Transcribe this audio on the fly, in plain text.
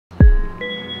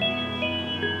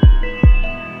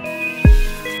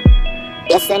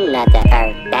It's another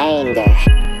earth banger.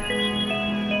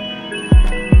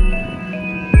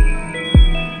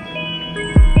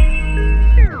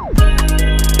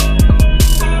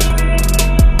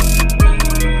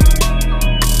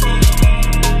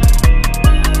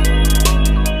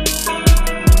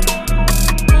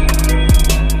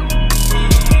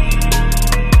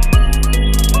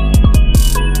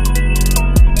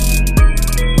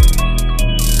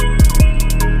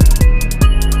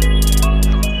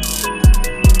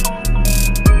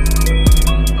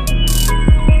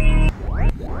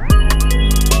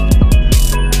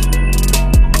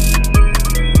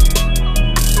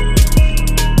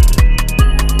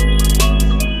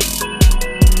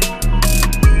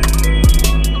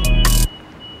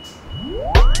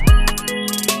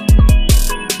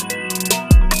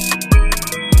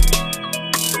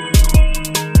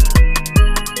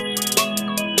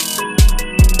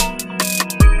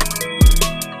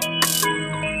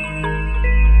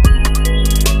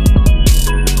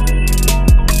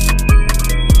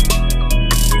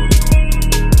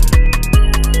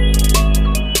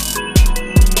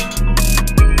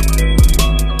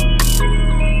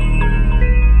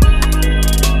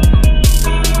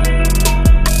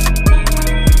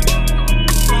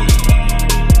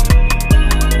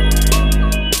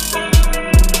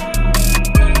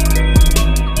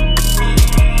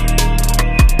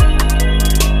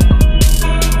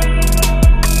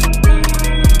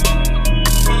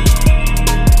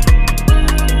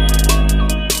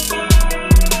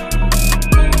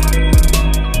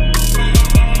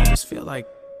 Like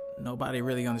nobody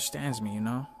really understands me, you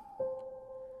know?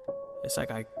 It's like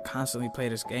I constantly play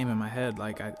this game in my head,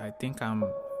 like I think I'm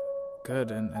good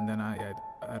and then I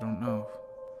don't know.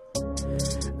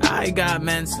 I got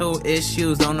mental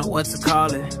issues, don't know what to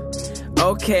call it.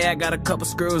 Okay, I got a couple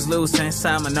screws loose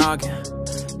inside my noggin.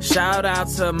 Shout out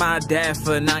to my dad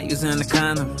for not using the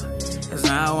condom, 'cause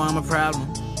now I'm a problem.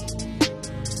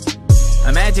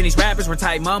 Imagine these rappers were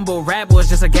tight, mumble rap was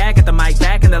just a gag at the mic.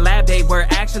 Back in the lab, they were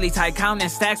actually tight, counting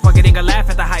stacks while getting a laugh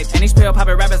at the hype. And these pill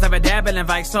poppin' rappers never dabbing in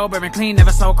Vice, sober and clean,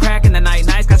 never so crack in the night.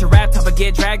 Nice, got your rap tough, but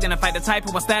get dragged in a fight. The type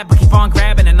who will stab, but keep on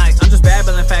grabbing the knife. I'm just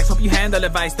babbling facts, hope you handle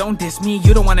advice. Don't diss me,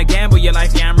 you don't wanna gamble your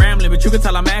life. Yeah, I'm rambling, but you can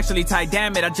tell I'm actually tight.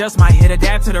 Damn it, I just might hit a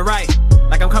dab to the right.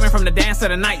 Like I'm coming from the dance of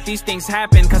the night. These things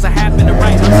happen, 'cause I happen to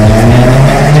write. I'm still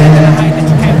standing at a height that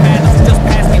you can't fathom, so just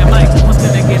pass me the mic. What's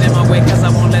gonna get in my way, 'cause I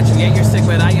won't let you. Yeah, you're sick,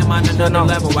 but I am on another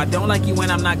level. I don't like you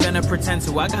and I'm not gonna pretend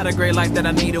to. I got a great life that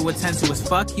I need to attend to. It's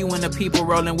fuck you and the people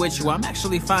rolling with you. I'm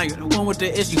actually fine, you're the one with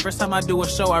the issue. First time I do a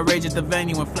show, I rage at the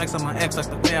venue and flex on my ex like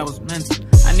the way I was meant to.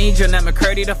 I need your Nat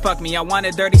McCurdy to fuck me. I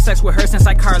wanted dirty sex with her since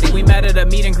I Carly. We met at a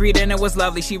meet and greet and it was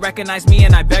lovely. She recognized me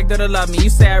and I begged her to love me. You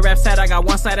say I rap sad, I got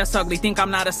one side that's ugly. Think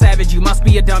I'm not a savage, you must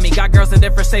be a dummy. Got girls in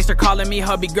different states, they're calling me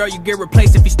hubby. Girl, you get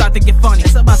replaced if you start to get funny.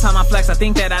 It's about time I flex, I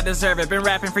think that I deserve it. Been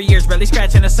rapping for years, barely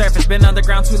scratching the surface. Been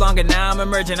underground too long and now I'm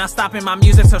emerging. I'm stopping my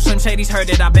music so Slim Shady's heard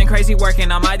it. I've been crazy working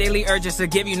on my daily urges to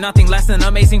give you nothing less than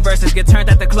amazing verses. Get turned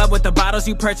at the club with the bottles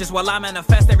you purchase while I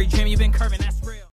manifest every dream you've been curving. That's